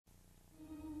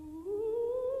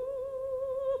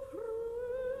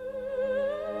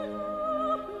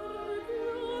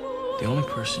The only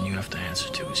person you have to answer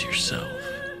to is yourself.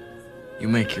 You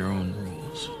make your own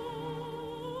rules.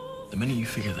 The minute you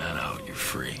figure that out, you're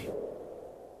free.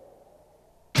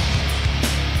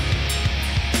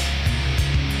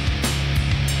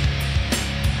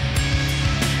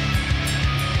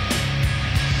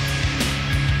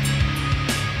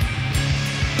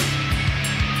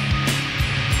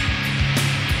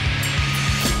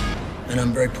 And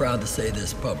I'm very proud to say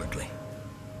this publicly.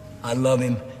 I love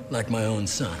him like my own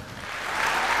son.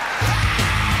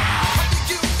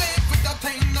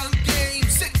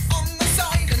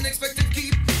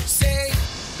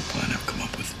 The plan I've come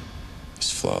up with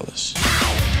is flawless.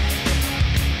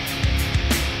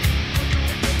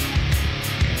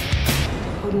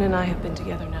 Odin and I have been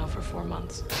together now for 4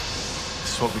 months.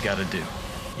 This is what we gotta do.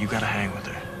 You gotta hang with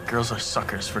her. Girls are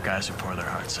suckers for guys who pour their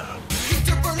hearts out.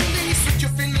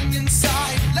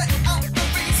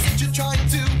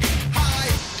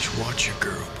 Just watch your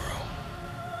girl, bro.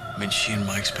 I mean, she and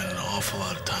Mike spend an awful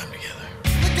lot of time together.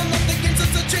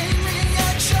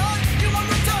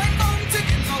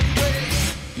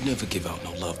 You'd never give out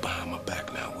no love behind my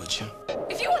back now, would you?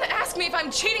 If you want to ask me if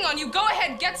I'm cheating on you, go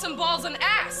ahead, get some balls and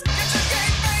ask.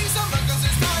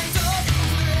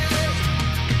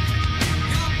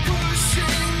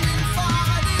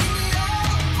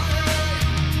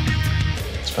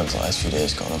 Spent the last few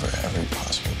days going over every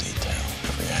possible detail,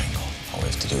 every angle. All we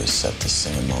have to do is set this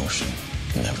thing in motion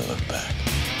and never look back.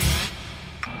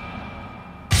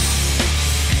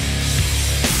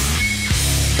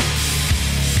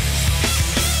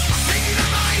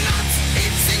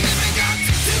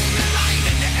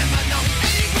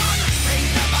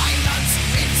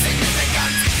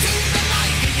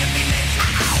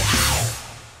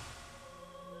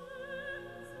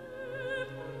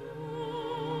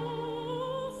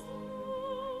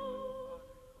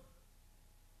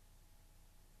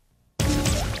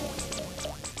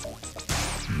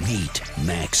 Meet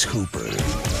Max Hooper,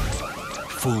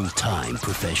 full-time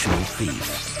professional thief.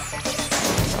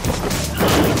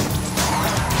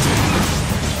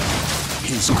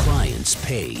 His clients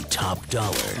pay top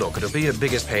dollar. Look, it'll be your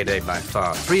biggest payday by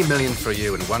far. $3 million for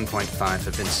you and $1.5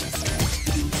 for Vincent.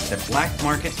 That black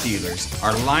market dealers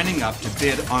are lining up to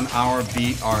bid on our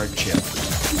VR chip.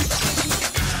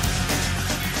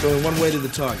 Going one way to the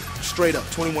target. Straight up,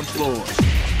 21 floors.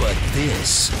 But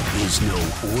this is no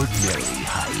ordinary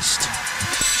heist.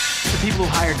 The people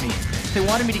who hired me, they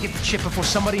wanted me to get the chip before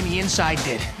somebody on the inside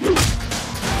did.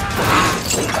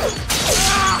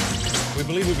 We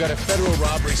believe we've got a federal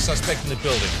robbery suspect in the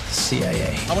building.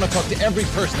 CIA. I want to talk to every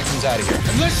person that comes out of here.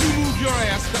 Unless you move your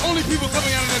ass, the only people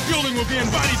coming out of that building will be in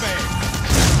body bags.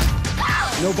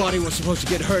 Nobody was supposed to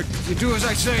get hurt. If you do as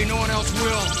I say, no one else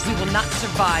will. We will not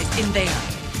survive in there.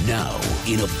 Now,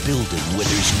 in a building where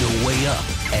there's no way up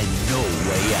and no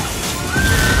way out.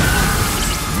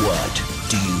 What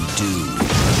do you do?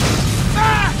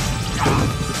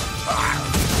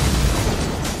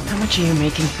 How much are you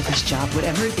making for this job?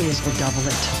 Whatever it is, we'll double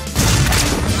it.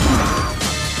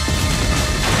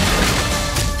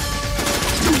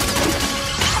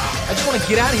 I just want to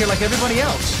get out of here like everybody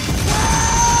else.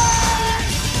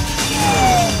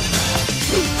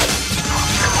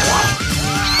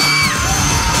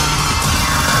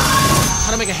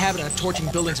 How to make a habit out of torching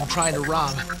buildings I'm trying to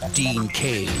rob. Dean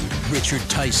Cain, Richard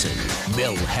Tyson,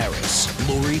 Mel Harris,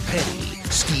 Lori Petty,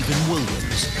 Stephen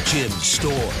Williams, Jim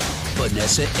Storr,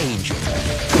 Vanessa Angel.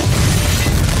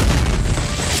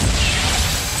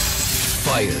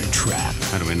 Firetrap.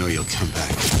 How do I know you'll come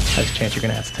back? That's a chance you're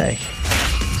gonna have to take.